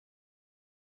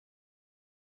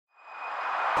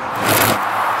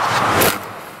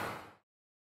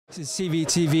This is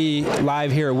CVTV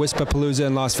live here at WISPAPALOOZA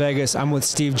in Las Vegas. I'm with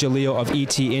Steve Jalil of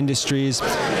ET Industries.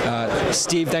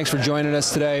 Steve, thanks for joining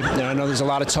us today. And I know there's a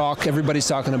lot of talk. Everybody's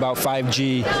talking about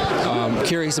 5G.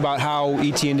 Curious about how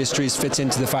ET Industries fits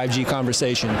into the 5G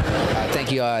conversation.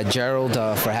 Thank you, Gerald,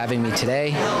 for having me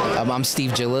today. I'm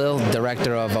Steve Jalil,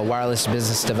 Director of Wireless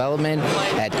Business Development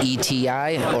at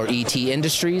ETI, or ET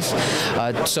Industries.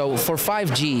 So for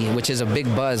 5G, which is a big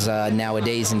buzz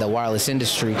nowadays in the wireless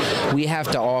industry, we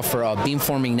have to offer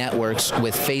beamforming networks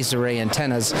with phased array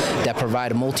antennas that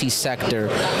provide multi-sector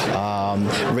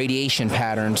radiation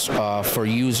patterns for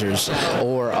users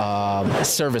or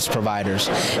service providers.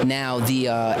 Now, the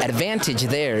advantage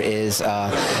there is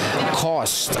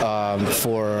cost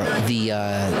for the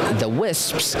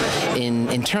WISPs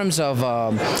in terms of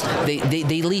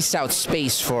they lease out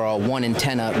space for one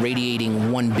antenna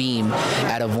radiating one beam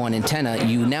out of one antenna.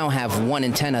 You now have one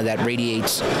antenna that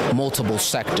radiates multiple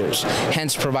sectors,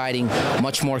 hence providing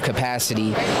much more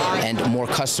capacity and more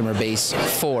customer base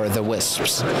for the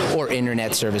WISPs or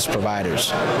internet service providers.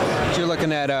 So you're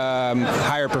looking at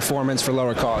higher performance for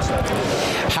lower cost.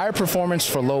 Higher performance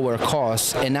for lower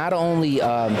costs, and not only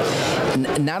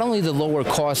the lower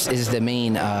cost is the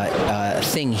main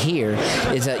thing here,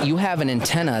 is that you have an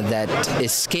antenna that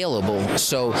is scalable,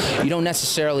 so you don't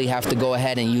necessarily have to go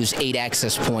ahead and use 8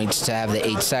 access points to have the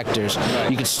 8 sectors.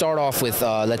 You could start off with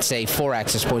let's say 4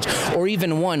 access points, or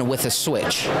even one with a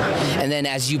switch, and then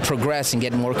as you progress and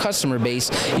get more customer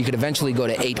base, you could eventually go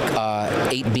to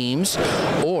 8 beams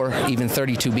or even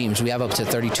 32 beams. We have up to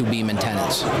 32 beam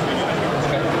antennas.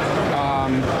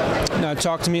 Now,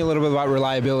 talk to me a little bit about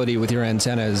reliability with your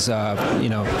antennas.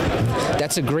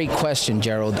 That's a great question,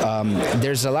 Gerald.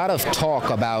 There's a lot of talk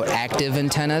about active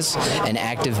antennas and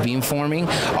active beamforming.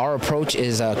 Our approach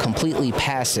is completely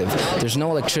passive. There's no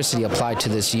electricity applied to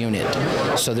this unit,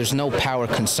 so there's no power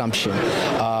consumption.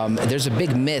 There's a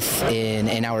big myth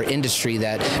in our industry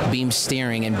that beam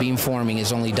steering and beamforming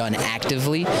is only done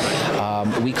actively.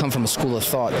 We come from a school of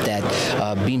thought that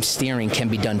beam steering can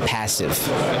be done passive,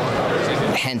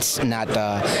 hence not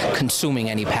consuming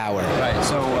any power. Right,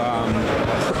 so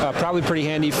probably pretty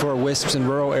handy for WISPs in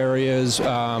rural areas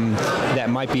that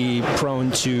might be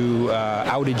prone to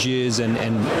outages and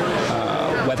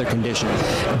weather conditions.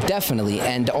 Definitely,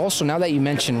 and also now that you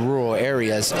mention rural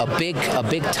areas, a big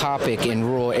topic in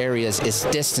rural areas is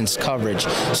distance coverage.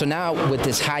 So now with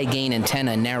this high gain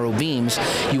antenna and narrow beams,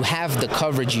 you have the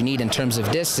coverage you need in terms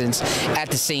of distance, at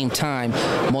the same time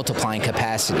multiplying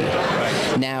capacity.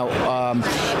 Now,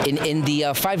 in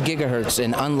the 5 gigahertz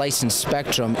and unlicensed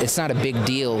spectrum, it's not a big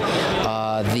deal.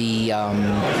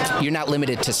 You're not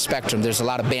limited to spectrum. There's a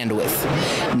lot of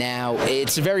bandwidth. Now,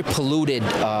 it's a very polluted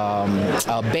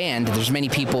band. There's many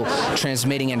people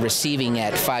transmitting and receiving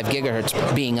at 5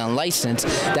 gigahertz being unlicensed.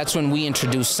 That's when we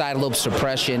introduce side lobe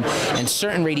suppression and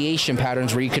certain radiation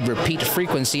patterns where you could repeat the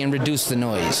frequency and reduce the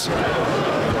noise.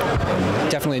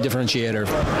 Definitely a differentiator.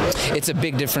 It's a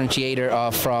big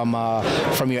differentiator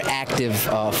from your active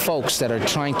folks that are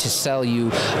trying to sell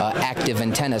you active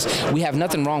antennas. We have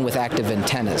nothing wrong with active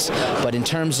antennas, but in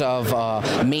terms of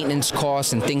maintenance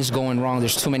costs and things going wrong,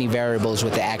 there's too many variables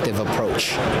with the active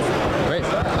approach. Great.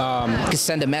 You can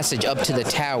send a message up to the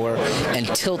tower and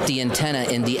tilt the antenna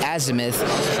in the azimuth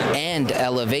and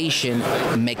elevation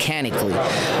mechanically.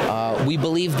 We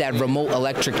believe that remote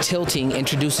electric tilting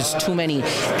introduces too many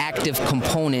active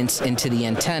components into the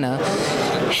antenna,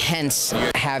 hence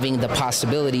having the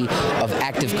possibility of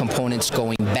active components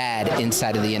going bad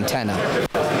inside of the antenna,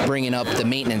 bringing up the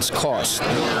maintenance cost.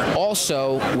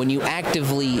 Also, when you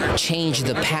actively change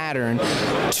the pattern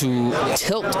to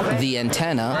tilt the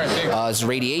antenna as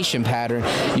radiation pattern,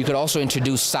 you could also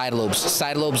introduce side lobes.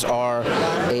 Side lobes are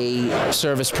a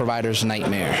service provider's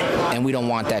nightmare, and we don't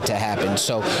want that to happen.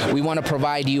 So we want to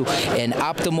provide you an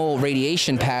optimal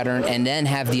radiation pattern and then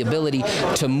have the ability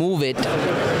to move it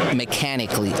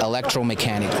mechanically,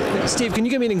 electromechanically. Steve, can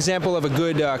you give me an example of a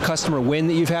good customer win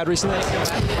that you've had recently?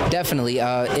 Definitely.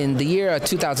 In the year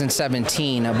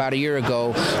 2017, about a year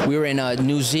ago, we were in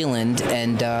New Zealand,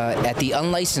 and at the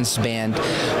unlicensed band,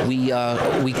 we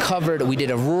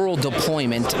did a rural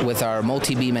deployment with our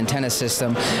multi-beam antenna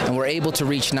system, and we're able to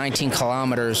reach 19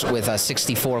 kilometers with a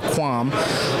 64 QAM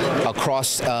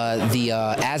across the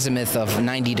azimuth of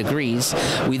 90 degrees.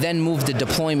 We then moved the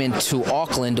deployment to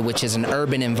Auckland, which is an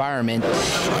urban environment,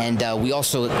 and we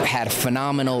also had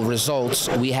phenomenal results.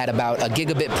 We had about a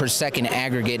gigabit per second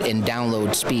aggregate in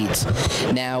download speeds.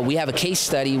 Now, we have a case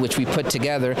study which we put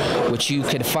together, which you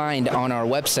could find on our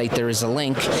website. There is a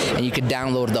link, and you could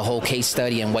download the whole case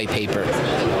study and white paper.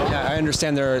 Yeah, I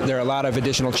understand there are a lot of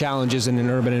additional challenges in an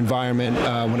urban environment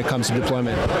when it comes to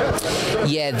deployment.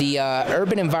 Yeah, the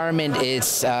urban environment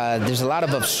is there's a lot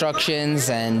of obstructions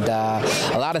and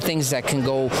a lot of things that can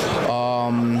go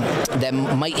that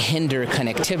might hinder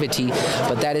connectivity,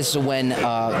 but that is when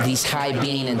these high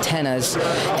gain antennas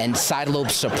and side lobe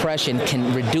suppression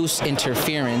can reduce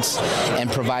interference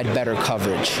and provide better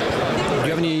coverage. Do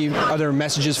you have any other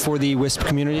messages for the WISP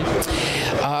community?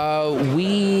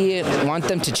 We want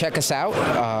them to check us out.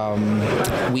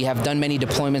 We have done many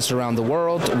deployments around the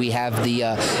world. We have the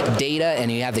data and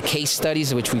we have the case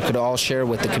studies which we could all share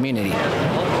with the community.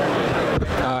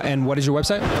 And what is your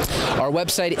website? Our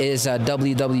website is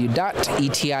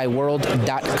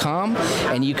www.etiworld.com,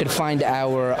 and you could find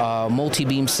our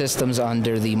multi-beam systems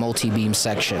under the multi-beam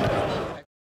section.